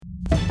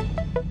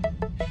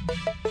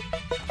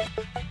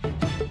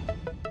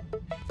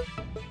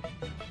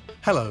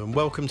Hello and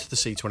welcome to the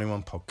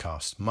C21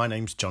 podcast. My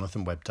name's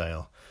Jonathan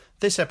Webdale.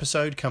 This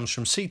episode comes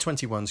from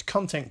C21's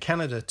Content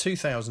Canada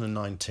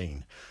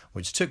 2019,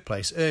 which took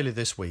place earlier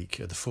this week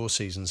at the Four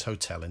Seasons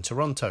Hotel in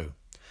Toronto.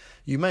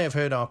 You may have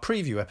heard our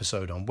preview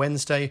episode on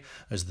Wednesday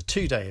as the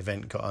two-day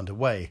event got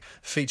underway,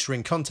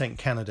 featuring Content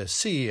Canada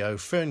CEO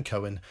Fern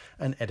Cohen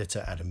and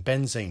editor Adam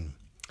Benzine.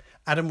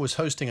 Adam was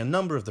hosting a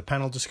number of the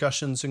panel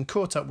discussions and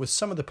caught up with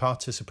some of the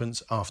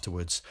participants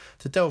afterwards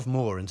to delve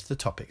more into the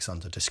topics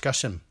under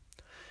discussion.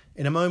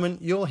 In a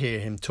moment, you'll hear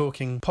him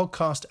talking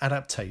podcast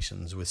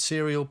adaptations with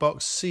Serial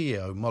Box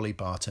CEO Molly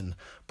Barton,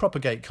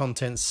 Propagate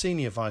Content's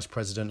Senior Vice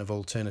President of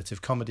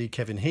Alternative Comedy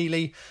Kevin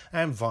Healy,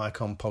 and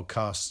Viacom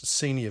Podcast's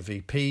Senior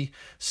VP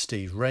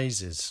Steve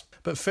Raises.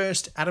 But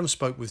first, Adam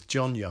spoke with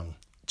John Young,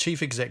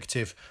 Chief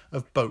Executive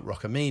of Boat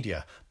Rocker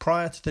Media,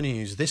 prior to the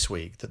news this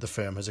week that the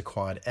firm has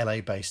acquired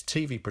LA-based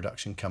TV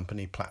production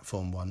company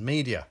Platform One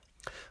Media.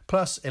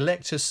 Plus,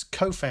 Electus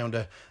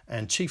co-founder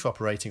and Chief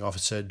Operating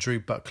Officer Drew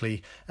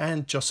Buckley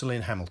and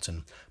Jocelyn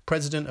Hamilton,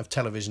 President of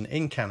Television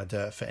in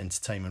Canada for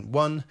Entertainment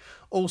One.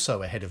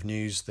 Also ahead of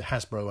news, the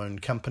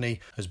Hasbro-owned company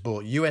has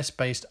bought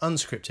US-based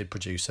unscripted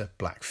producer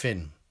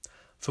Blackfin.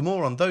 For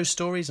more on those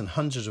stories and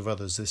hundreds of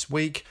others this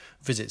week,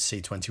 visit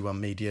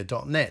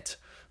c21media.net.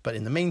 But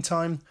in the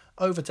meantime,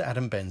 over to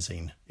Adam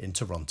Benzine in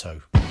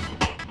Toronto.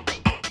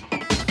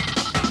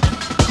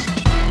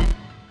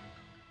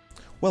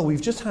 Well,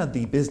 we've just had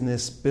the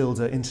Business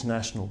Builder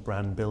International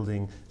Brand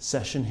Building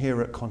session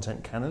here at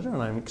Content Canada,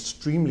 and I'm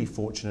extremely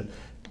fortunate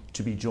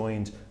to be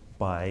joined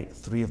by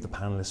three of the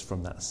panelists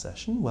from that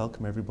session.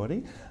 Welcome,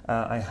 everybody.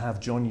 I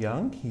have John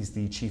Young. He's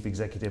the Chief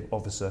Executive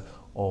Officer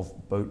of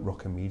Boat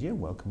Rocker Media.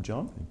 Welcome,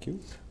 John. Thank you.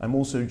 I'm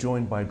also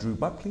joined by Drew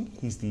Buckley.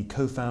 He's the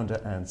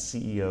co-founder and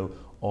CEO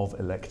of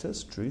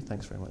Electus. Drew,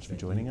 thanks very much for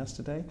joining us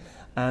today.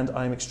 And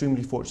I'm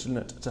extremely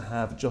fortunate to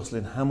have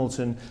Jocelyn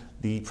Hamilton,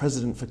 the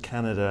President for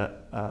Canada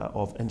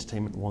of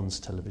Entertainment One's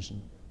television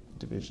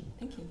division.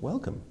 Thank you.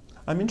 Welcome.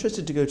 I'm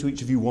interested to go to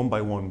each of you one by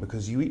one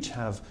because you each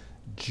have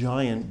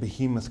giant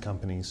behemoth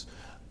companies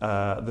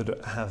that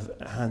have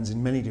hands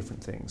in many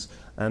different things.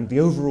 And the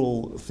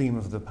overall theme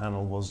of the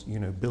panel was,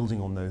 building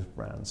on those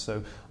brands.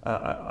 So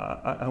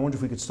I wonder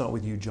if we could start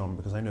with you, John,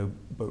 because I know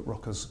Boat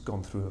Rocker's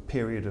gone through a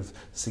period of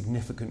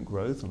significant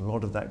growth, and a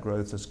lot of that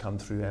growth has come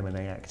through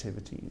M&A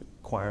activity,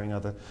 acquiring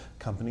other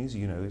companies.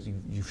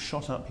 You've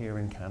shot up here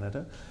in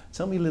Canada.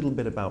 Tell me a little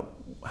bit about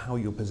how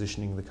you're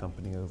positioning the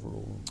company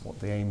overall, what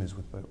the aim is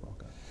with Boat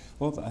Rocker.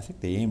 Well, I think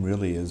the aim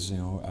really is,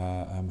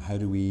 how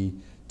do we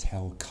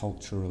tell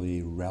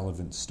culturally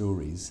relevant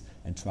stories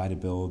and try to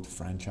build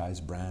franchise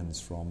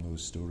brands from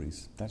those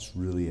stories. That's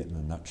really it in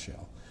a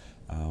nutshell.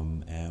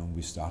 And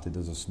we started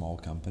as a small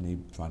company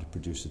trying to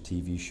produce a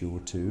TV show or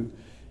two,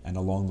 and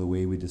along the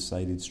way we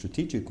decided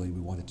strategically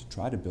we wanted to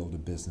try to build a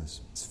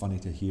business. It's funny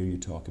to hear you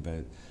talk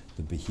about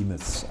the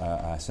behemoths.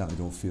 I certainly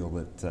don't feel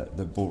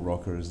that Boat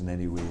Rocker is in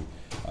any way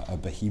a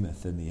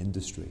behemoth in the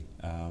industry.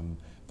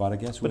 But I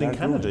guess. But in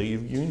Canada,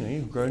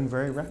 you've grown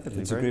very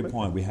rapidly. It's a great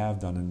point. We have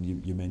done, and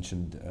you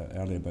mentioned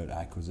earlier about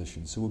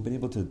acquisitions. So we've been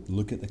able to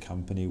look at the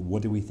company.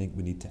 What do we think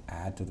we need to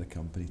add to the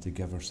company to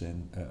give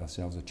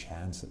ourselves a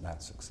chance at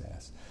that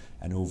success?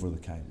 And over the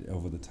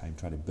time,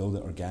 try to build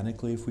it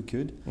organically if we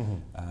could,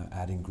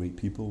 adding great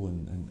people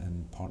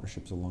and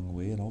partnerships along the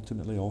way, and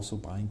ultimately also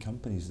buying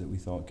companies that we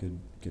thought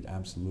could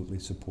absolutely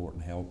support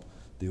and help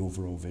the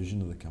overall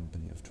vision of the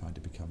company of trying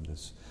to become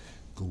this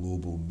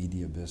global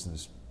media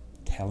business,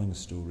 telling a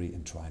story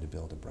and trying to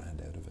build a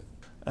brand out of it.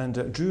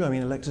 And Drew,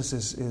 Electus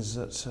is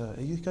at, are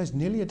you guys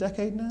nearly a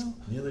decade now?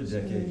 Nearly a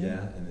decade,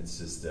 yeah. And it's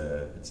just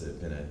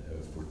been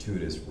a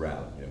fortuitous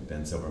route.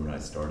 Ben Silverman and I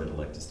started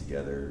Electus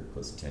together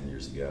close to 10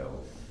 years ago.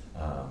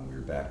 We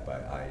were backed by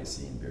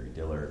IAC and Barry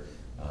Diller.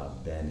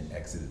 Ben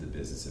exited the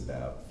business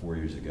about 4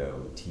 years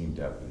ago, teamed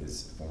up with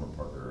his former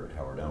partner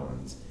Howard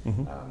Owens.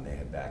 They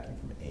had backing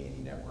from A&E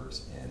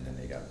Networks, and then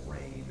they got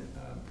Rain,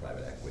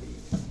 private equity,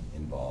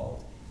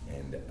 involved.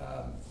 And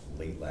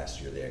late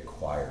last year, they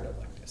acquired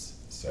Electus.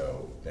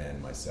 So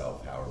Ben,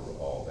 myself, Howard were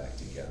all back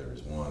together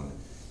as one,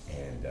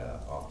 and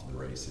off to the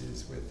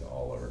races with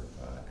all our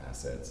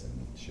assets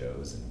and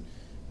shows. And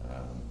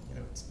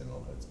it's been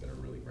a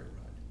really great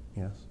ride.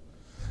 Yes.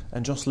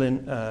 And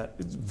Jocelyn,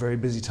 it's a very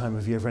busy time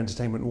of year for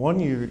Entertainment One.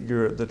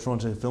 You're at the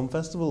Toronto Film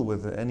Festival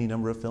with any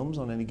number of films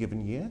on any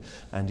given year,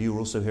 and you're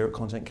also here at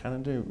Content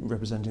Canada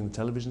representing the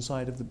television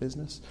side of the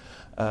business.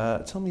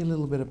 Tell me a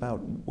little bit about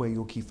where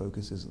your key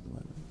focus is at the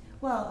moment.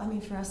 Well,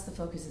 for us, the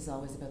focus is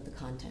always about the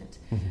content.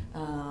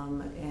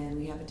 And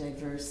we have a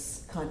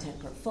diverse content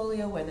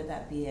portfolio, whether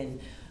that be in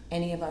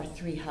any of our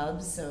three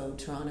hubs. So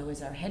Toronto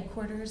is our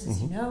headquarters,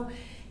 as you know,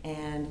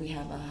 and we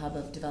have a hub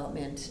of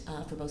development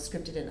for both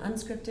scripted and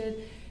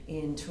unscripted.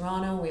 In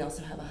Toronto, we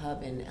also have a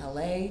hub in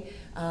LA,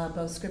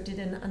 both scripted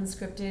and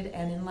unscripted,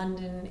 and in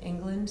London,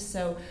 England.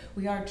 So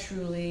we are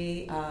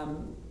truly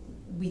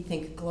we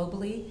think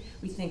globally.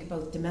 We think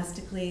both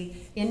domestically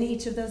in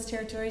each of those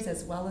territories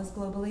as well as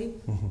globally.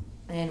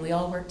 And we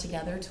all work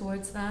together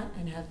towards that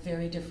and have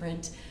very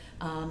different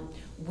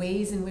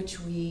ways in which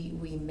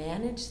we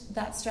manage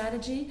that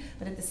strategy,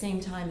 but at the same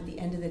time, at the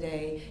end of the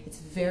day, it's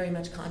very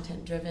much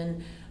content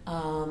driven.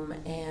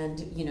 And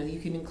you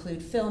can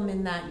include film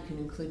in that, you can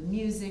include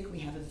music. We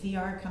have a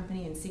VR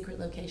company in Secret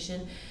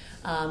Location,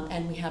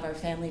 and we have our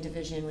family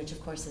division, which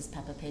of course is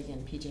Peppa Pig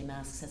and PJ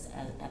Masks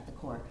at the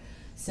core.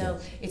 So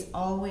it's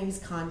always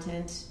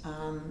content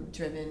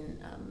driven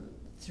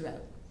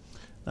throughout.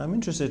 Now, I'm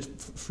interested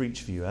for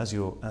each of you, as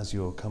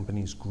your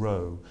companies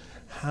grow,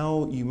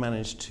 how you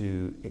manage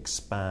to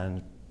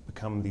expand,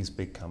 become these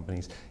big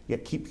companies,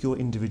 yet keep your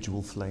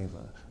individual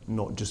flavour,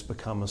 not just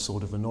become a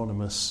sort of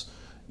anonymous,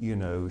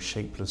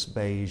 shapeless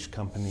beige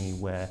company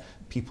where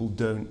people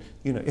don't,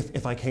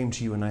 if I came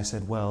to you and I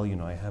said, well,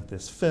 I have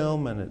this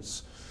film and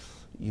it's,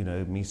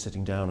 me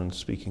sitting down and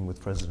speaking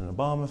with President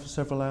Obama for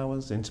several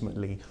hours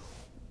intimately,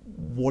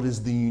 what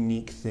is the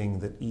unique thing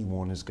that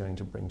E1 is going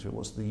to bring to it?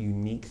 What's the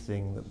unique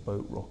thing that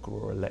Boat Rocker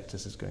or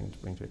Electus is going to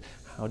bring to it?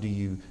 How do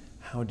you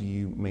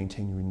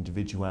maintain your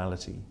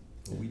individuality?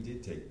 Well, we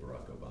did take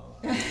Barack Obama.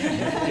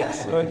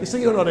 Yes, so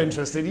you're not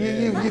interested.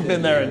 You've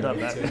been there and done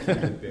that. We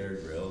took Bear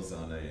Grylls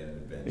on an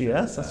adventure.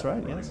 Yes, that's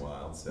right. Running yes.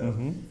 Wild.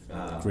 So,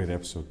 Great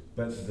episode.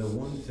 But the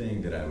one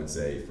thing that I would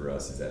say for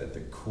us is that at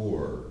the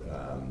core,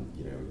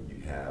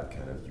 you have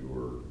kind of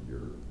your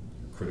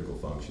critical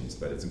functions,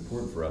 but it's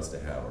important for us to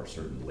have our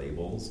certain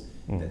labels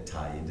that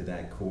tie into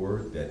that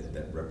core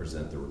that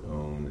represent their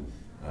own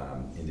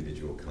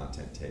individual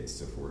content taste.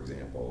 So, for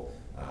example,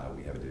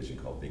 we have a division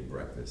called Big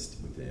Breakfast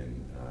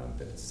within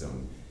that's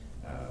some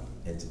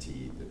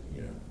entity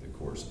that the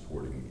core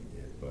supporting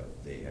it,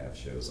 but they have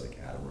shows like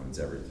Adam Runs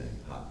Everything,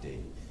 Hot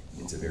Date.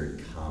 It's a very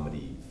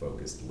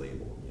comedy-focused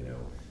label,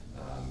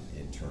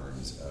 in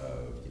terms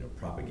of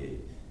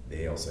Propagate.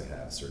 They also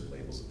have certain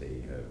labels that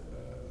they have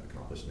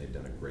accomplished, and they've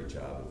done a great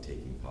job of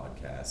taking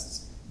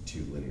podcasts to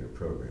linear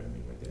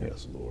programming, like they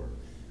have Lore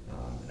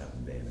and Up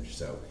and Vanish.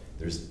 So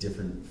there's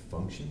different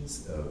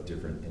functions of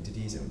different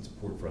entities, and it's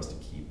important for us to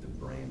keep the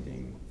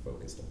branding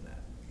focused on that.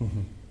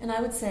 Mm-hmm. And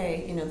I would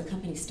say, the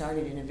company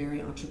started in a very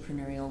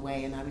entrepreneurial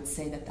way, and I would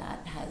say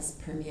that has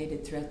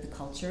permeated throughout the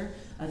culture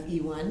of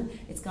E1.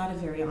 It's got a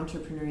very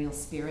entrepreneurial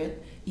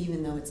spirit,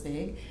 even though it's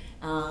big.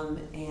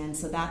 And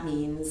so that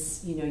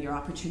means, you're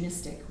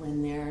opportunistic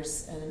when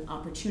there's an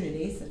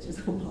opportunity, such as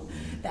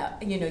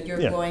that,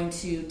 you're going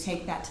to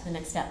take that to the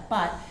next step.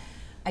 But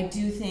I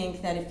do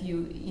think that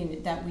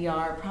that we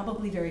are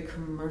probably very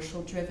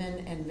commercial driven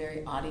and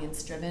very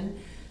audience driven.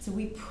 So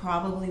we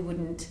probably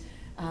wouldn't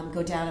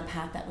go down a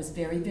path that was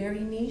very,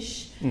 very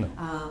niche,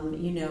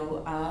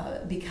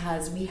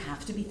 because we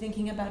have to be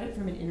thinking about it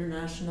from an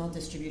international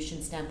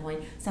distribution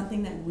standpoint,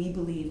 something that we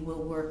believe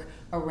will work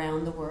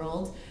around the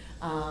world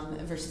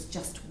versus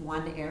just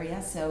one area.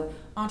 So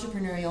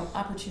entrepreneurial,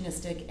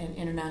 opportunistic, and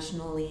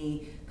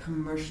internationally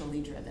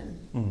commercially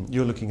driven.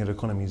 You're looking at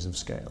economies of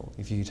scale.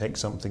 If you take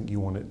something, you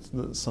want it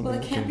something.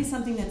 Well, it can't be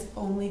something that's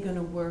only going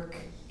to work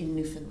in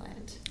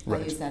Newfoundland. Right.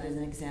 I'll use that as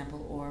an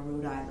example, or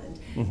Rhode Island.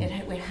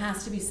 Mm-hmm. It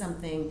has to be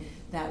something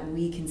that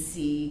we can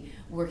see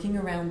working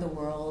around the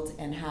world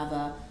and have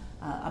a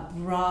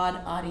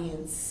broad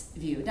audience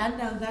view. That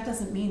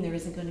doesn't mean there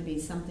isn't going to be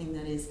something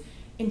that is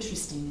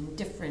interesting and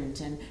different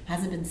and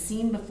hasn't been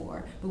seen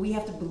before, but we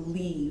have to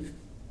believe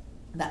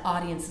that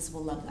audiences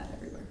will love that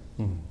everywhere.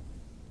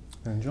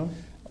 Mm-hmm. And John?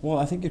 Well,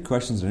 I think your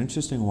question's an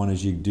interesting one.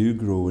 As you do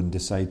grow and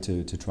decide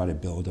to try to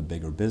build a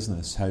bigger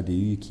business, how do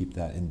you keep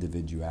that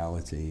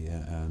individuality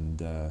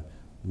and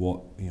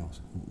what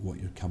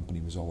your company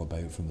was all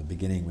about from the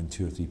beginning when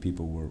 2 or 3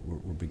 people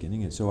were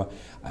beginning it? So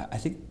I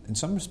think in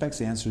some respects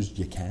the answer is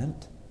you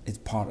can't. It's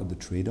part of the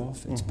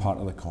trade-off. It's part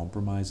of the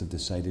compromise of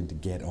deciding to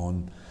get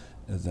on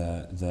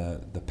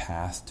the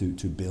path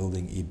to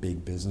building a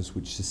big business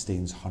which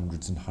sustains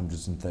hundreds and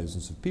hundreds and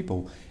thousands of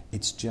people.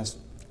 It's just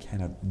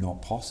kind of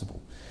not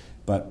possible.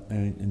 But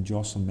and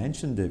Jocelyn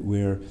mentioned it,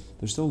 where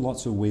there's still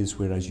lots of ways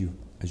where as you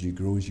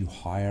grow, as you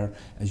hire,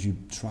 as you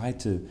try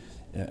to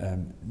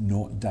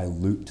not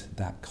dilute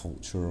that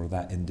culture or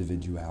that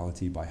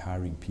individuality by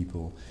hiring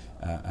people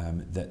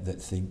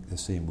that think the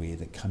same way,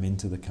 that come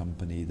into the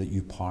company, that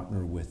you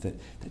partner with, that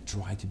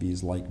try to be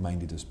as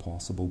like-minded as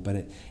possible. But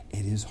it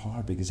is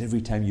hard, because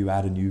every time you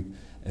add a new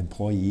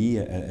employee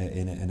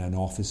in an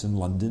office in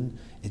London,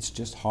 it's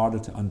just harder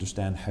to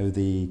understand how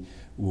they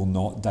will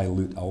not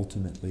dilute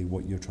ultimately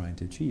what you're trying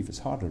to achieve. It's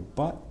harder,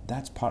 but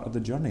that's part of the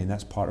journey, and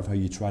that's part of how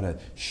you try to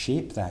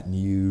shape that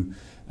new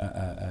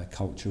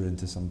culture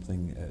into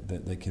something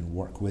that can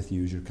work with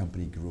you as your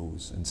company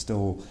grows, and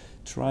still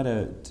try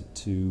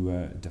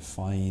to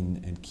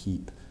define and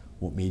keep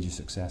what made you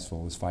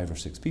successful as 5 or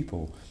 6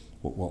 people,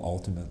 what will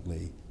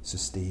ultimately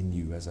sustain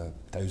you as a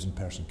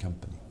 1,000-person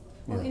company.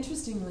 Well,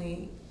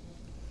 interestingly,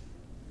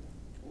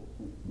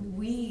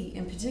 we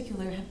in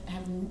particular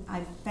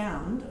I've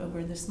found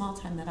over the small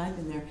time that I've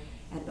been there,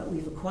 but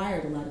we've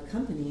acquired a lot of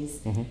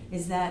companies,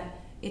 is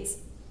that it's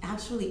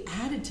actually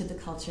added to the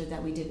culture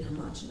that we didn't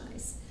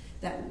homogenize.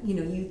 That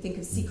you think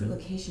of Secret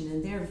Location,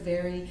 and their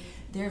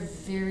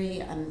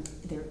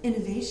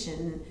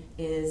innovation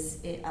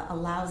is it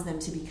allows them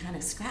to be kind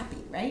of scrappy,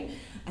 right?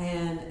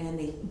 And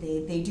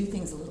they do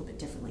things a little bit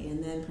differently.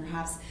 And then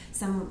perhaps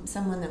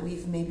someone that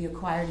we've maybe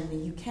acquired in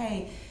the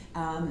UK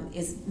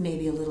is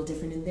maybe a little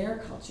different in their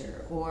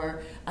culture,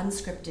 or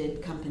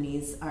unscripted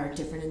companies are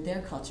different in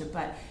their culture.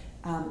 But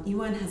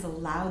eOne has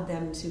allowed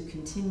them to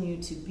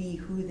continue to be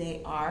who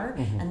they are,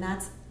 and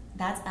that's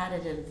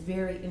added a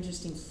very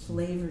interesting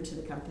flavor to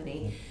the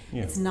company.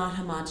 Yeah. It's not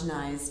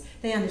homogenized.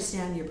 They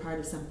understand you're part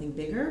of something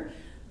bigger,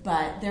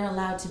 but they're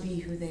allowed to be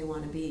who they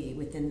want to be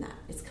within that.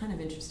 It's kind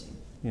of interesting.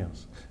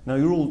 Yes. Now,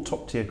 you're all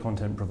top-tier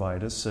content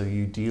providers, so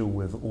you deal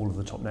with all of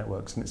the top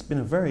networks, and it's been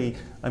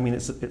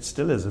it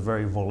still is a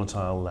very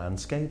volatile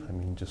landscape. I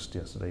mean, just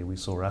yesterday we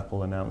saw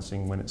Apple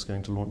announcing when it's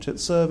going to launch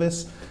its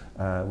service.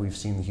 We've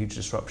seen the huge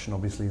disruption,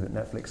 obviously, that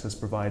Netflix has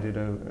provided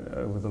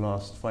over the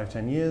last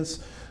 5-10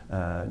 years.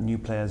 New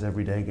players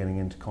every day getting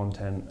into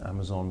content,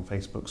 Amazon,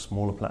 Facebook,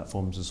 smaller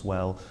platforms as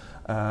well.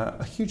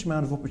 A huge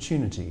amount of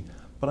opportunity.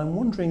 But I'm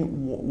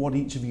wondering what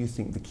each of you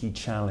think the key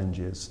challenge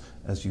is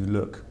as you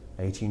look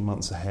 18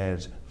 months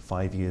ahead,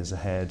 5 years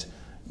ahead,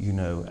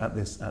 at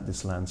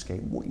this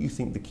landscape. What do you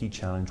think the key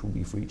challenge will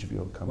be for each of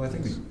your companies? Well, I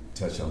think we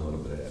touched on a little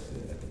bit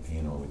at the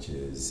panel, which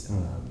is,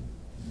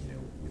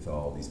 with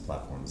all these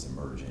platforms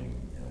emerging,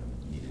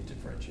 you need to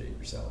differentiate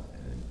yourself.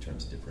 And in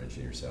terms of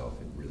differentiate yourself,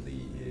 it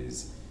really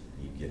is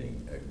you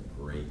getting a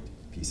great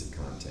piece of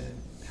content,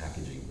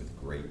 packaging with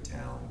great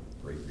talent,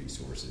 great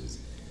resources,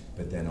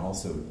 but then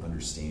also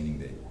understanding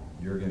that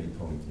you're going to be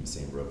pulling from the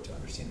same rope to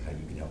understand how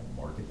you can help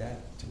market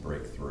that to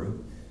break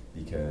through,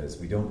 because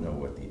we don't know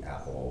what the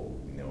Apple,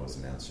 was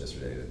announced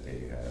yesterday that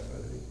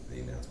they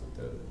announced what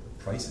the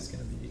price is going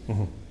to be,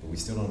 but we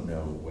still don't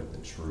know what the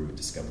true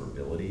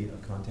discoverability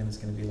of content is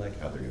going to be like,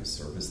 how they're going to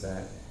service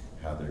that,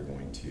 how they're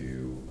going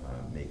to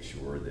make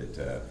sure that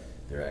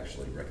they're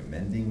actually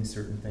recommending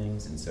certain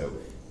things, and so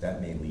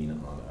that may lean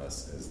on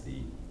us as the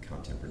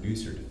content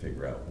producer to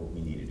figure out what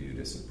we need to do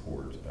to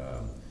support,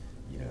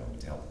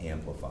 to help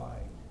amplify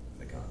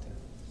the content.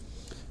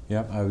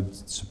 Yeah, I would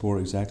support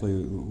exactly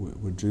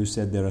what Drew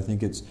said there. I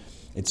think it's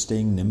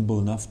staying nimble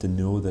enough to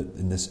know that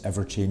in this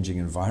ever-changing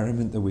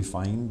environment that we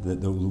find,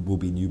 that there will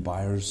be new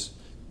buyers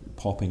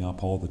popping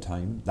up all the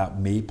time. That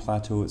may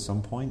plateau at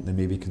some point. There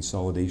may be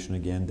consolidation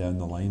again down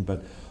the line,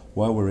 but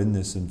while we're in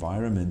this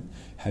environment,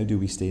 how do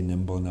we stay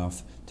nimble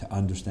enough to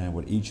understand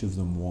what each of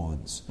them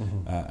wants,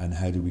 and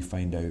how do we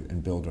find out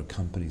and build our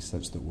company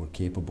such that we're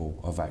capable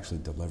of actually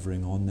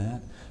delivering on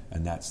that?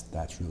 And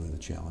that's really the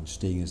challenge,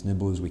 staying as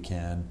nimble as we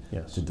can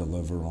to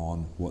deliver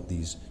on what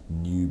these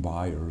new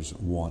buyers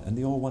want. And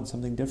they all want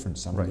something different.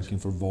 Some are looking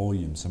for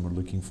volume, some are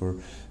looking for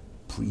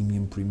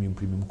premium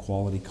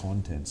quality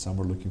content, some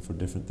are looking for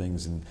different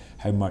things, and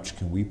how much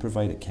can we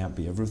provide? It can't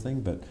be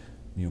everything, but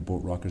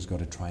Boat Rocker's got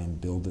to try and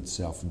build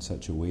itself in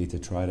such a way to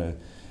try to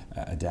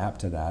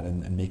adapt to that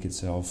and make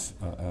itself,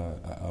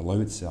 allow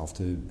itself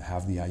to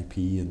have the IP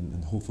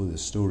and hopefully the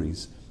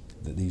stories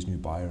that these new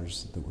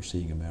buyers that we're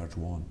seeing emerge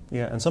want.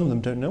 Yeah, and some of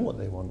them don't know what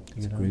they want.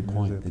 That's a great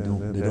point. They don't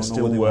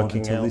know what they want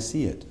until they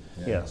see it.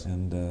 Yes,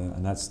 and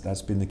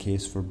that's been the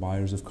case for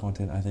buyers of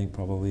content. I think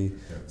probably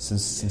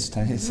since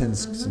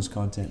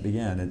content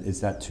began. It's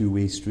that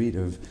two-way street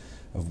of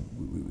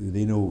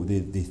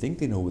they think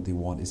they know what they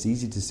want. It's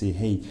easy to say,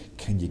 hey,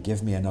 can you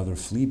give me another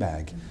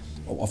Fleabag?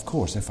 Oh, of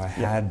course, if I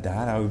had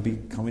that, I would be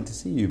coming to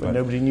see you. But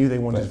nobody knew they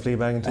wanted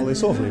Fleabag until they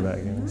saw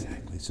Fleabag.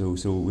 Exactly.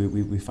 So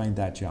we find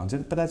that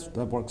challenging, but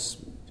that works.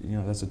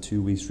 That's a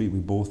two-way street. We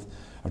both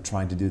are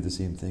trying to do the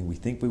same thing. We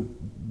think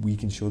we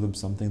can show them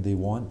something they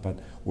want, but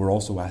we're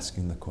also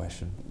asking the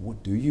question,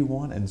 what do you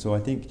want? And so I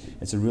think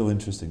it's a real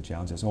interesting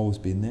challenge. It's always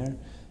been there.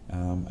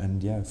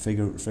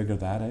 Figure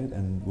that out,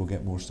 and we'll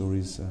get more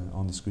stories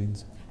on the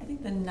screens. I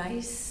think the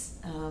nice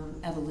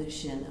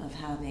evolution of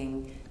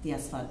having the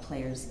SVOD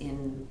players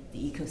in the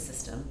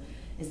ecosystem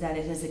is that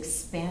it has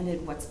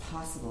expanded what's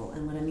possible.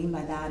 And what I mean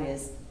by that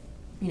is,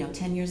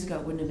 10 years ago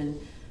it wouldn't have been,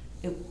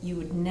 you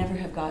would never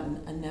have gotten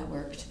a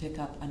network to pick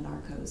up a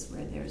Narcos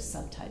where there's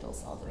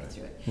subtitles all the way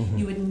through it.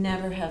 You would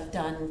never have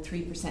done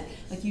 3%.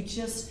 Like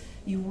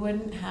you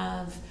wouldn't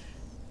have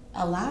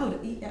allowed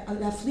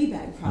a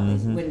Fleabag probably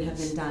wouldn't have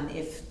been done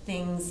if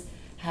things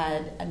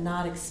had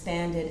not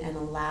expanded and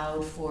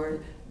allowed for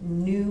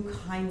new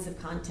kinds of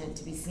content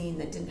to be seen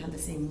that didn't have the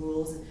same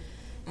rules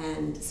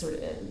and sort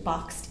of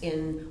boxed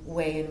in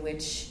way in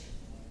which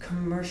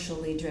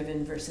commercially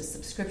driven versus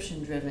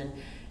subscription driven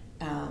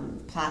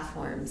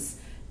platforms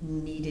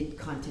needed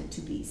content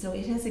to be. So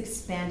it has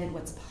expanded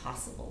what's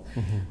possible.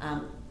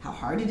 How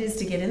hard it is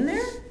to get in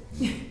there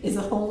is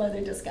a whole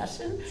other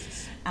discussion.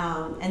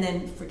 And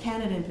then for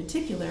Canada in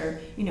particular,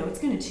 it's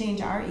going to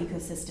change our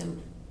ecosystem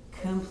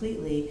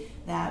completely,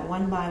 that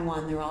one by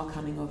one they're all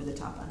coming over the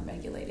top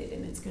unregulated,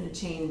 and it's going to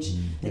change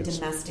the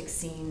domestic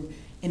scene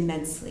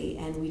immensely,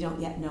 and we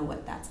don't yet know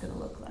what that's going to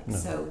look like. No.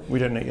 So we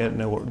don't yet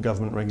know what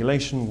government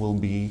regulation will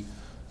be.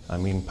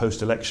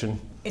 Post-election.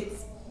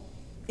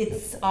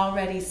 It's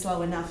already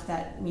slow enough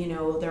that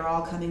they're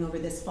all coming over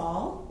this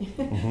fall.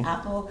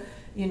 Apple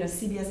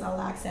CBS All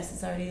Access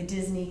is already a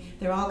Disney.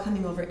 They're all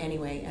coming over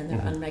anyway, and they're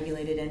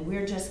unregulated. And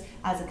we're just,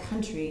 as a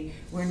country,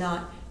 we're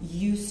not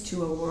used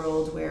to a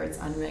world where it's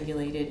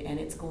unregulated, and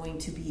it's going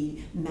to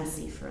be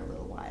messy for a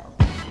little while.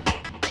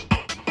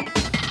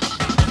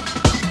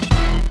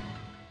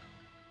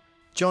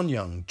 John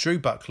Young, Drew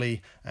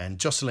Buckley and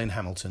Jocelyn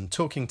Hamilton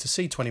talking to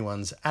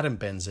C21's Adam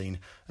Benzine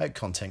at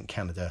Content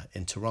Canada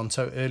in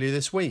Toronto earlier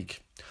this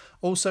week.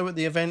 Also at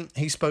the event,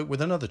 he spoke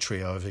with another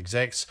trio of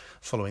execs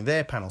following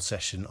their panel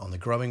session on the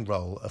growing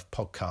role of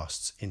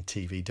podcasts in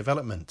TV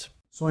development.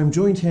 So I'm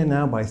joined here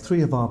now by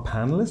three of our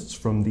panelists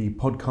from the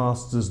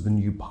Podcasters the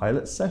New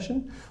Pilot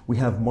session. We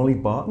have Molly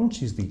Barton,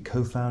 she's the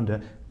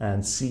co-founder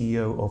and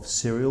CEO of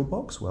Serial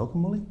Box.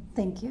 Welcome, Molly.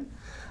 Thank you.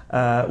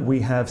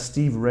 We have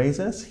Steve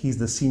Razes, he's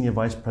the Senior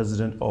Vice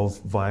President of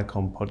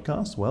Viacom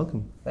Podcast.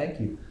 Welcome. Thank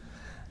you.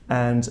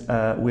 And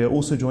we are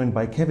also joined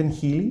by Kevin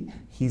Healy.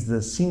 He's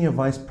the Senior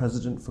Vice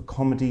President for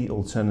Comedy,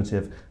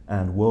 Alternative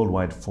and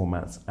Worldwide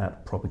Formats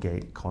at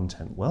Propagate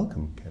Content.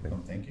 Welcome, Kevin.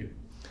 Oh, thank you.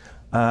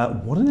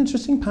 What an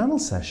interesting panel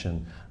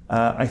session.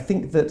 I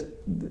think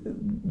that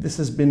this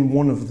has been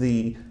one of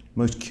the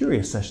most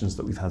curious sessions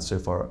that we've had so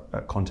far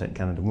at Content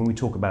Canada. When we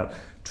talk about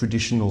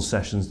traditional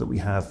sessions that we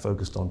have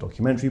focused on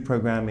documentary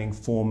programming,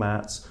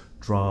 formats,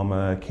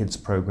 drama, kids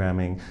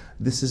programming,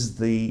 this is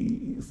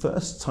the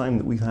first time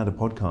that we've had a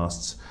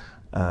podcasts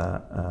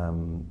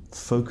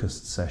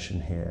focused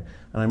session here.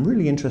 And I'm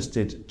really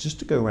interested just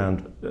to go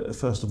around,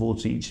 first of all,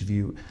 to each of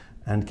you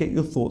and get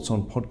your thoughts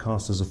on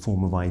podcasts as a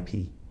form of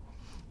IP.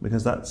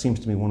 Because that seems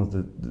to be one of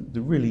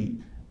the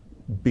really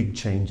big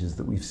changes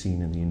that we've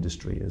seen in the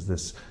industry, is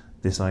this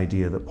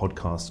idea that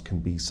podcasts can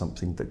be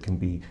something that can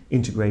be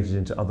integrated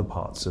into other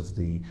parts of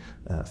the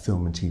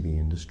film and TV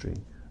industry.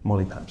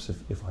 Molly, perhaps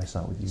if I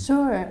start with you.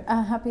 Sure,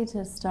 happy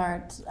to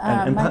start.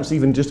 And perhaps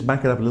even just to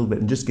back it up a little bit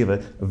and just give a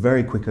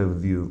very quick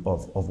overview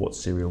of what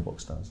Serial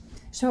Box does.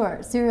 Sure,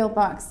 Serial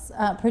Box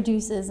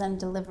produces and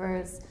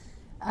delivers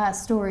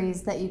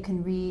stories that you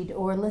can read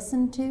or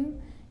listen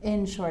to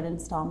in short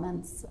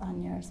installments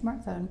on your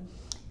smartphone.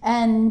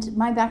 And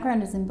my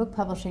background is in book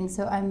publishing,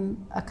 so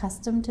I'm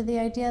accustomed to the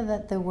idea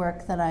that the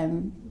work that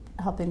I'm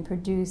helping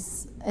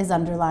produce is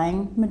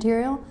underlying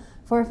material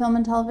for film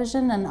and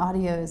television, and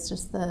audio is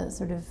just the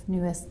sort of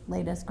newest,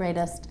 latest,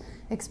 greatest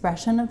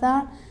expression of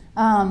that.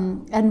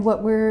 And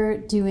what we're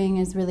doing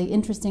is really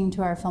interesting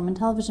to our film and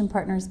television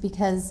partners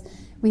because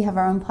we have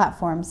our own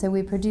platform. So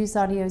we produce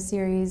audio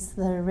series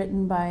that are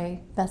written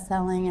by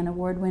best-selling and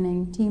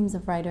award-winning teams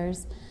of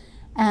writers,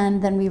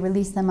 and then we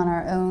release them on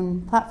our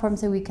own platform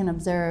so we can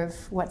observe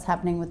what's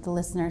happening with the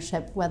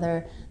listenership,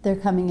 whether they're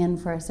coming in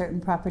for a certain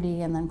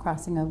property and then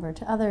crossing over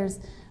to others,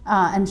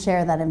 and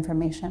share that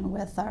information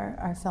with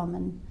our film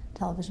and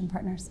television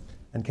partners.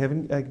 And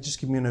Kevin,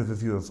 just give me an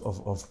overview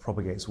of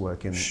Propagate's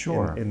work in this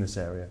area, in the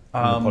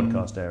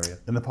podcast area.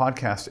 In the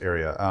podcast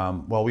area,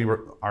 well, we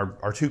were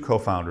our two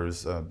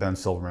co-founders, Ben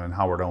Silverman and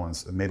Howard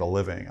Owens, made a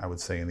living, I would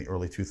say, in the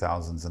early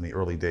 2000s, in the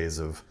early days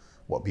of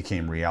what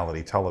became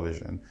reality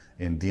television,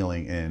 in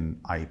dealing in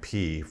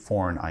IP,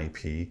 foreign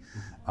IP,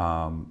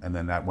 and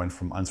then that went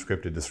from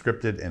unscripted to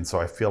scripted. And so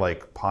I feel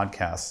like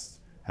podcasts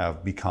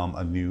have become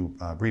a new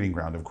breeding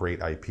ground of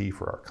great IP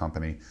for our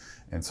company.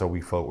 And so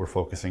we're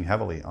focusing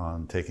heavily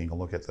on taking a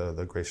look at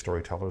the great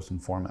storytellers and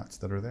formats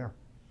that are there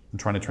and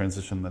trying to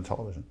transition them to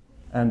television.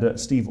 And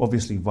Steve,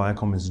 obviously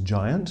Viacom is a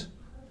giant.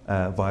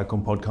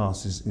 Viacom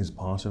Podcast is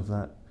part of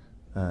that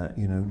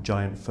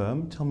giant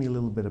firm. Tell me a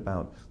little bit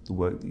about the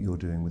work that you're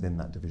doing within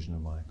that division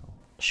of Viacom.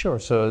 Sure.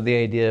 So the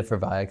idea for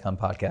Viacom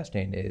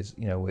podcasting is,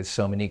 with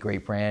so many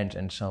great brands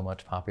and so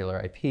much popular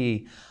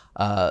IP,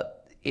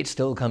 it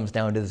still comes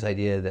down to this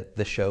idea that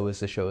the show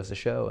is the show is the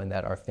show, and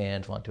that our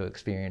fans want to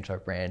experience our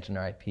brands and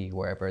our IP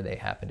wherever they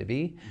happen to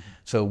be. Mm-hmm.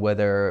 So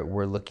whether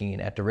we're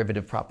looking at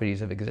derivative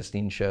properties of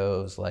existing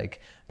shows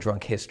like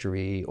Drunk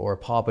History or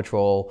Paw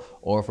Patrol,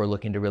 or if we're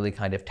looking to really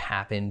kind of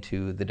tap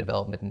into the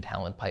development and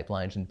talent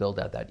pipelines and build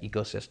out that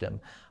ecosystem,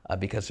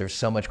 because there's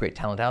so much great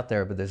talent out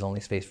there, but there's only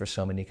space for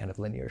so many kind of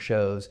linear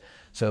shows.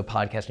 So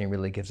podcasting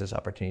really gives us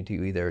opportunity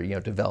to either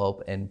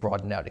develop and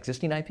broaden out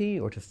existing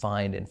IP, or to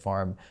find and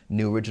farm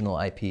new original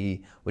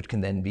IP, which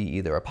can then be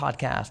either a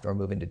podcast or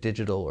move into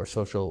digital or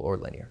social or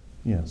linear.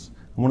 Yes,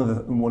 one of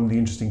the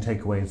interesting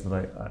takeaways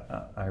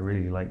that I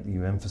really like that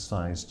you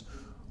emphasized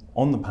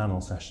on the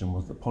panel session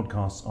was that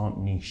podcasts aren't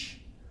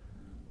niche.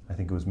 I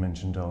think it was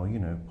mentioned,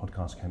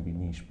 podcasts can be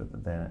niche,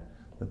 but that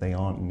they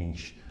aren't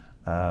niche.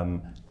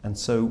 And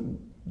so,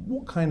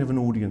 what kind of an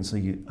audience are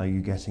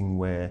you getting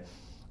or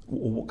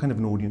what kind of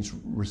an audience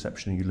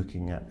reception are you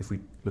looking at? If we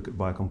look at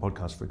Viacom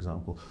Podcast, for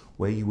example,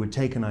 where you would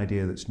take an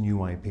idea that's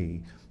new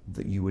IP,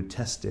 that you would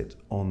test it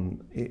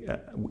on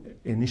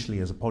initially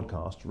as a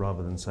podcast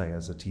rather than, say,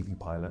 as a TV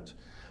pilot.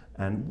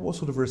 And what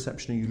sort of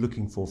reception are you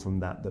looking for from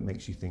that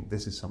makes you think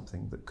this is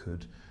something that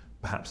could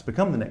perhaps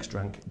become the next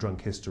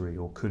Drunk History,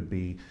 or could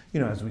be,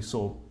 as we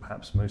saw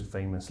perhaps most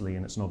famously,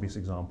 and it's an obvious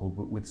example,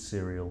 but with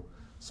Serial,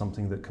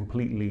 something that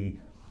completely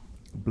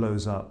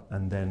blows up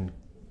and then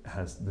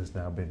there's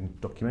now been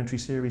documentary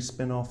series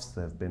spin-offs.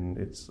 There've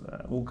been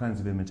all kinds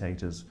of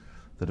imitators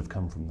that have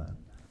come from that.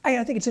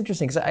 I think it's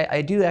interesting because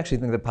I do actually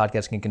think that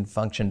podcasting can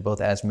function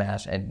both as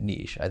mass and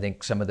niche. I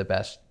think some of the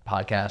best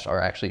podcasts are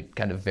actually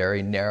kind of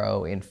very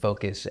narrow in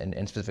focus and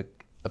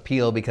specific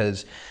appeal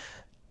because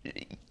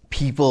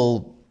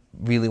people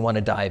really want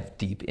to dive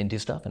deep into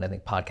stuff, and I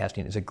think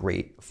podcasting is a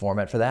great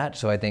format for that.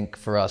 So I think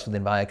for us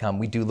within Viacom,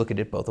 we do look at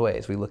it both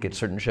ways. We look at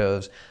certain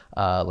shows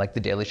like The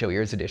Daily Show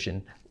Ears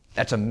Edition.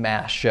 That's a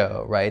mass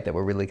show, right? That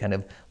we're really kind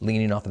of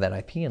leaning off of that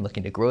IP and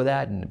looking to grow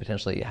that and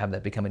potentially have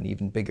that become an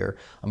even bigger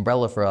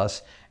umbrella for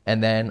us.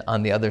 And then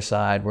on the other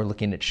side, we're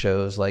looking at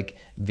shows like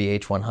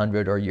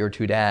VH100 or Your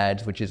Two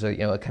Dads, which is a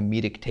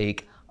comedic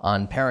take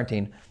on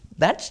parenting.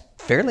 That's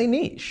fairly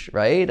niche,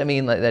 right? I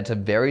mean, that's a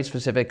very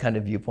specific kind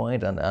of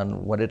viewpoint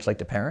on what it's like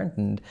to parent.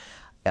 And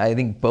I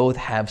think both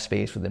have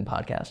space within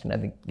podcasting. I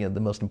think the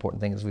most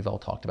important thing, as we've all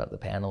talked about at the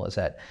panel, is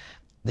that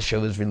the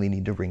shows really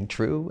need to ring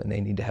true and they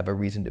need to have a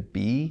reason to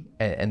be,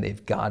 and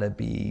they've got to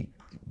be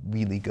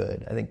really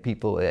good. I think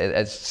people,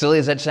 as silly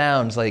as that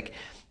sounds, like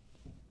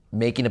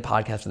making a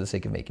podcast for the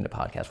sake of making a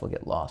podcast will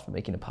get lost, but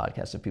making a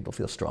podcast that people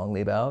feel strongly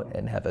about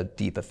and have a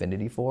deep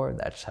affinity for,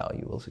 that's how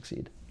you will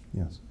succeed.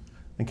 Yes.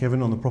 And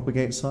Kevin, on the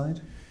Propagate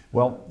side?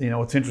 Well,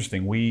 it's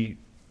interesting.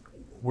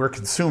 We're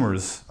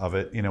consumers of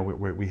it.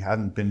 We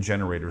hadn't been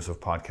generators of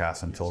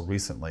podcasts until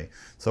recently.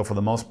 So for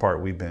the most part,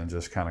 we've been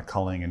just kind of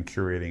culling and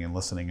curating and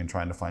listening and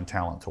trying to find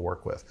talent to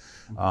work with.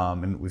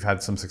 And we've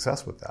had some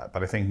success with that.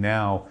 But I think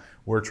now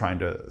we're trying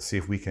to see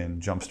if we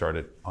can jumpstart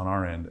it on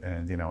our end.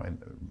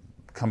 And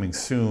coming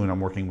soon, I'm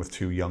working with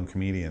 2 young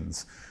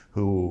comedians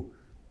who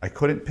I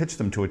couldn't pitch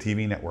them to a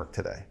TV network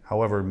today.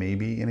 However,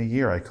 maybe in a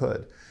year I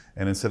could.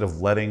 And instead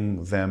of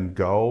letting them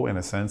go in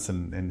a sense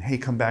and hey,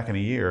 come back in a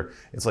year,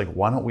 it's like,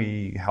 why don't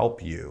we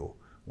help you?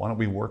 Why don't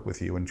we work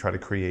with you and try to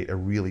create a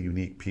really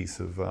unique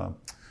piece of a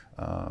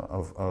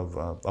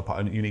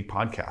unique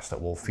podcast that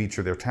will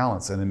feature their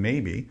talents, and then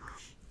maybe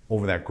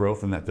over that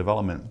growth and that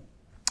development,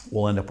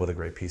 we'll end up with a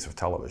great piece of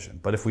television.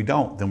 But if we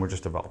don't, then we're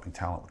just developing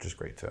talent, which is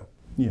great too.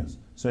 Yes.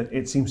 So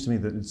it seems to me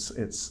that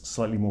it's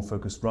slightly more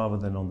focused rather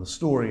than on the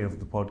story of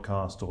the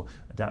podcast or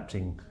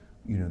adapting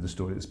the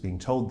story that's being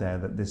told there,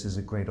 that this is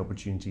a great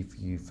opportunity for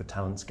you for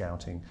talent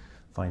scouting,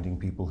 finding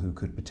people who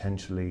could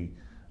potentially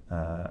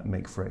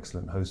make for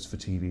excellent hosts for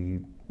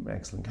TV,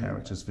 excellent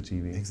characters for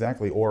TV.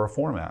 Exactly, or a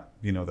format,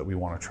 that we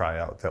want to try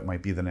out that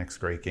might be the next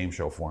great game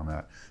show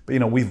format.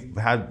 But we've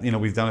done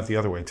it the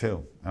other way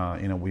too.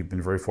 We've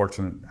been very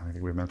fortunate. I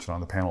think we've mentioned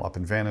on the panel Up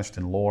and Vanished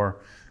and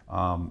Lore,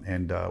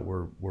 and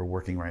we're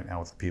working right now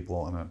with people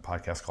on a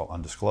podcast called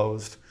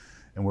Undisclosed.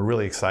 And we're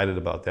really excited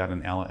about that.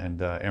 And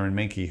Aaron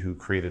Mahnke, who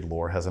created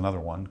Lore, has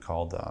another one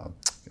called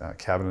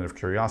Cabinet of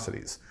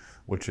Curiosities,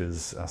 which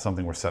is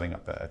something we're setting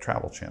up at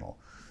Travel Channel.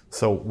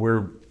 So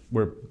we're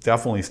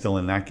definitely still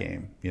in that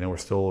game. We're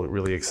still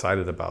really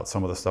excited about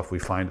some of the stuff we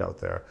find out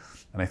there.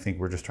 And I think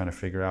we're just trying to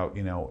figure out,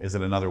 is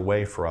it another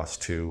way for us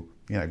to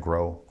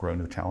grow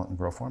new talent and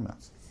grow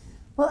formats?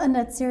 Well, and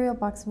at Serial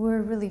Box,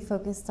 we're really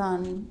focused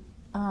on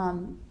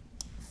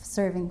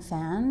serving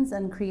fans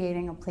and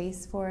creating a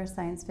place for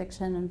science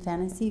fiction and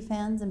fantasy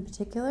fans in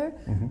particular.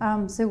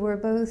 Mm-hmm. So we're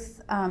both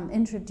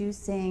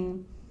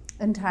introducing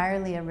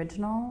entirely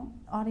original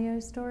audio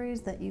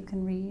stories that you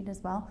can read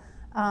as well,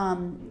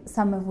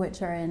 some of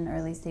which are in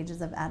early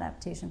stages of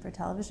adaptation for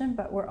television,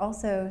 but we're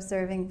also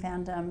serving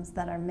fandoms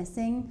that are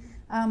missing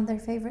their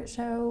favorite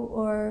show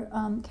or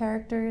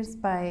characters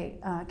by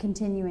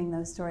continuing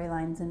those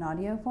storylines in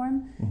audio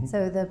form. Mm-hmm.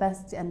 So the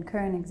best and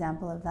current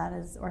example of that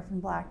is Orphan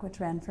Black, which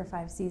ran for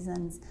 5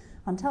 seasons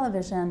on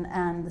television,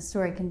 and the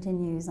story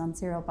continues on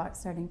Serial Box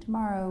starting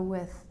tomorrow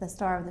with the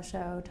star of the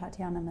show,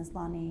 Tatiana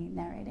Maslany,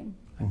 narrating.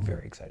 I'm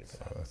very excited for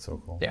that. Oh, that's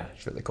so cool. Yeah,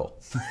 it's really cool.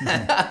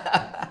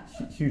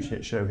 Huge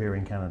hit show here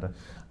in Canada.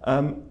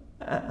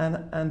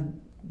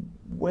 And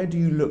where do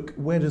you look?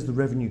 Where does the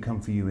revenue come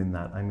for you in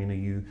that? I mean, are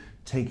you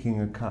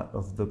taking a cut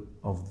of the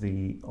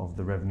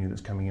revenue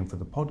that's coming in for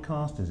the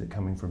podcast? Is it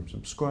coming from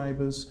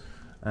subscribers?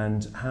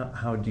 And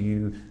how do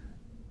you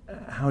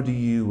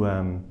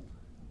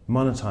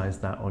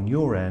monetize that on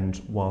your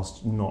end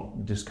whilst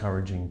not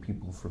discouraging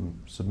people from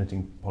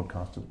submitting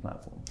podcasts to the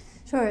platform?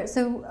 Sure.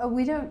 So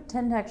we don't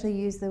tend to actually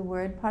use the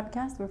word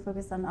podcast. We're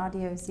focused on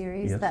audio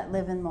series that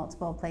live in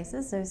multiple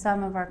places. So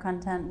some of our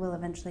content will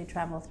eventually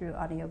travel through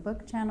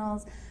audiobook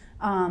channels,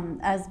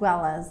 as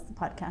well as the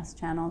podcast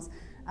channels.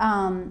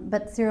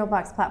 But Serial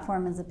Box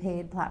platform is a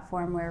paid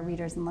platform where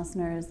readers and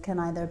listeners can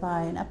either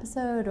buy an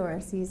episode or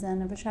a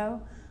season of a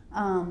show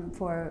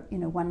for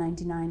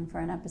 $1.99 for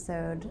an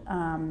episode,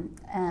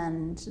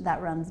 and that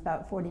runs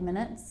about 40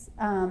 minutes.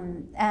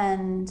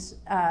 And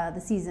the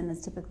season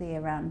is typically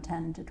around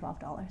 $10 to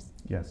 $12.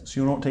 Yes.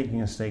 So you're not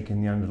taking a stake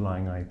in the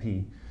underlying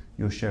IP.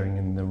 You're sharing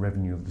in the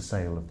revenue of the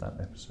sale of that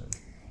episode.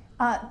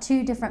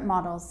 2 different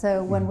models.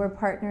 So when we're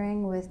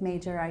partnering with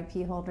major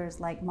IP holders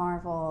like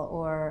Marvel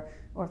or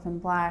Orphan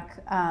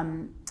Black,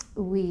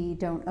 we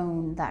don't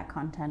own that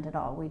content at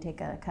all. We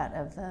take a cut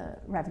of the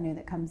revenue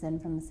that comes in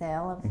from the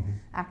sale of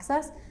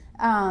access.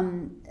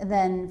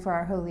 Then for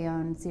our wholly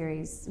owned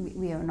series,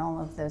 we own all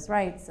of those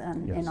rights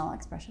and in all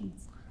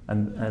expressions.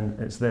 And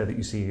it's there that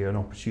you see an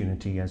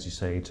opportunity, as you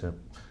say, to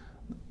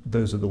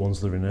those are the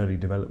ones that are in early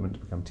development to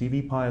become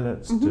TV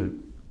pilots,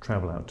 to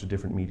travel out to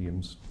different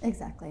mediums.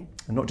 Exactly.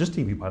 And not just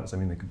TV pilots, I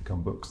mean, they could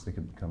become books, they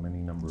could become any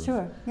number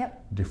of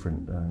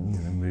different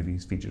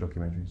movies, feature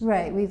documentaries.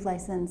 Right, we've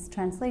licensed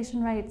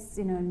translation rights,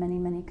 in many,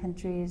 many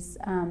countries,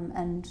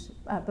 and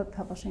book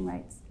publishing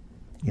rights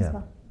as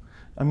well.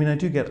 I mean, not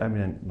to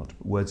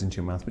put words into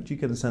your mouth, but you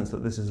get a sense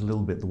that this is a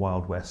little bit the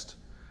Wild West,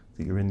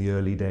 that you're in the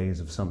early days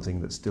of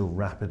something that's still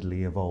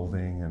rapidly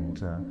evolving,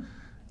 and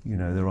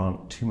there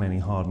aren't too many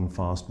hard and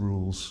fast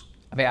rules.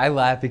 I mean, I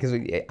laugh because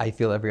I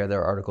feel every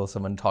other article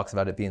someone talks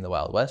about it being the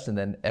Wild West, and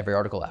then every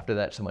article after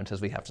that someone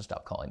says we have to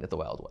stop calling it the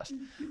Wild West.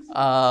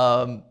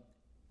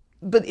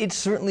 But it's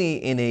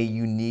certainly in a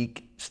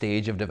unique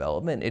stage of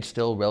development. It's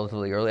still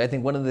relatively early. I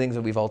think one of the things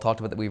that we've all talked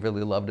about that we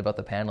really loved about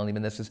the panel, and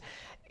even this, is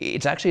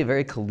it's actually a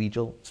very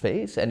collegial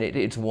space, and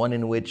it's one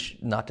in which,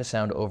 not to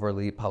sound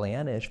overly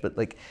Pollyannish, but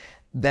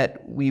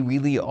that we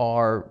really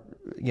are,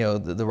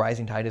 the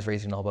rising tide is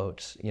raising all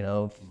boats.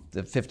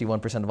 The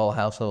 51% of all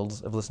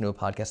households have listened to a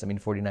podcast.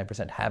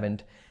 49%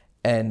 haven't.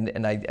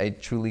 And I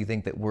truly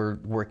think that we're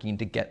working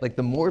to get,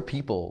 the more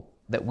people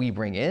that we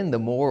bring in, the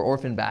more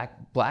orphan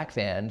black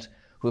fans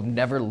who have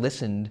never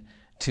listened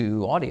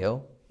to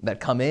audio that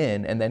come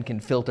in and then can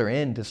filter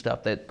into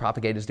stuff that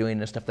Propagate is doing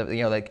and stuff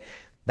that,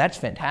 that's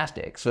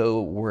fantastic.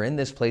 So we're in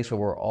this place where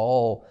we're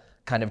all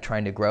kind of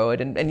trying to grow it.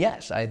 And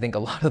yes, I think a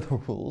lot of the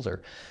rules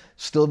are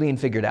still being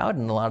figured out,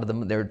 and a lot of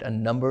them, there are a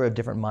number of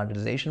different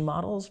monetization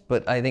models.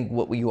 But I think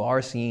what you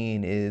are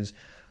seeing is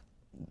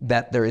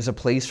that there is a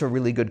place for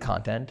really good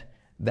content,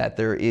 that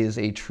there is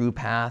a true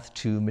path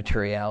to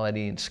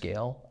materiality and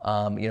scale.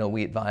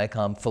 We at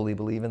Viacom fully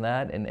believe in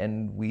that,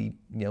 and we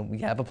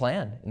have a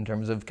plan in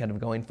terms of kind of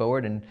going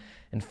forward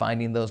and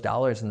finding those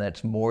dollars, and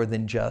that's more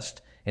than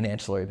just an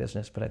ancillary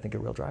business, but I think a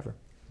real driver.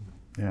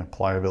 Yeah,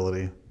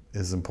 pliability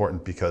is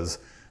important because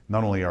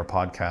not only are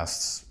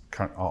podcasts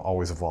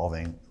always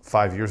evolving.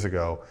 5 years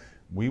ago,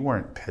 we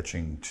weren't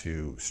pitching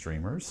to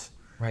streamers.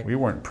 Right. We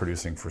weren't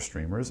producing for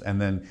streamers. And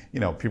then,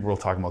 people were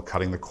talking about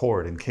cutting the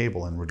cord in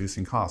cable and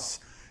reducing costs.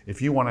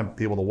 If you want to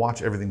be able to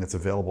watch everything that's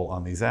available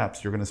on these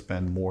apps, you're going to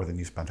spend more than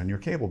you spent on your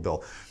cable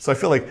bill. So I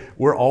feel like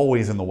we're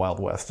always in the Wild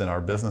West in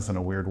our business in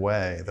a weird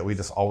way that we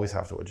just always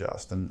have to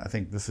adjust. And I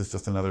think this is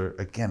just another,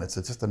 again, it's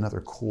just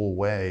another cool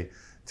way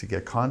to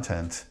get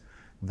content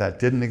that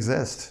didn't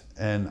exist,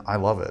 and I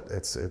love it.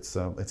 It's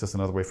just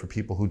another way for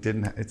people who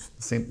didn't. It's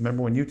the same.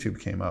 Remember when YouTube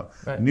came out?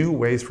 Right. New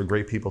ways for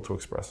great people to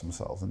express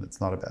themselves, and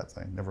it's not a bad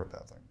thing. Never a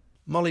bad thing.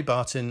 Molly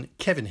Barton,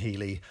 Kevin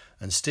Healy,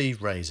 and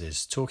Steve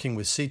Raises talking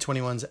with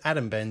C21's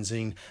Adam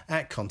Benzine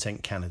at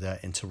Content Canada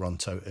in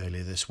Toronto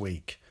earlier this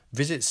week.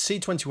 Visit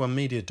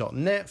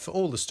c21media.net for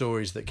all the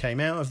stories that came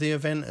out of the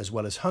event, as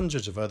well as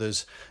hundreds of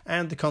others,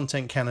 and the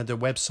Content Canada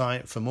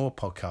website for more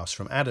podcasts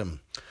from Adam.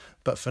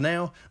 But for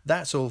now,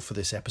 that's all for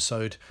this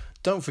episode.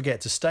 Don't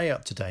forget to stay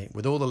up to date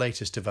with all the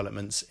latest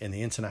developments in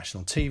the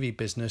international TV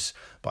business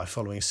by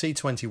following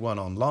C21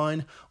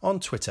 online,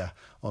 on Twitter,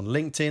 on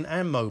LinkedIn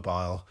and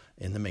mobile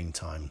in the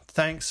meantime.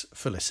 Thanks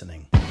for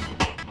listening.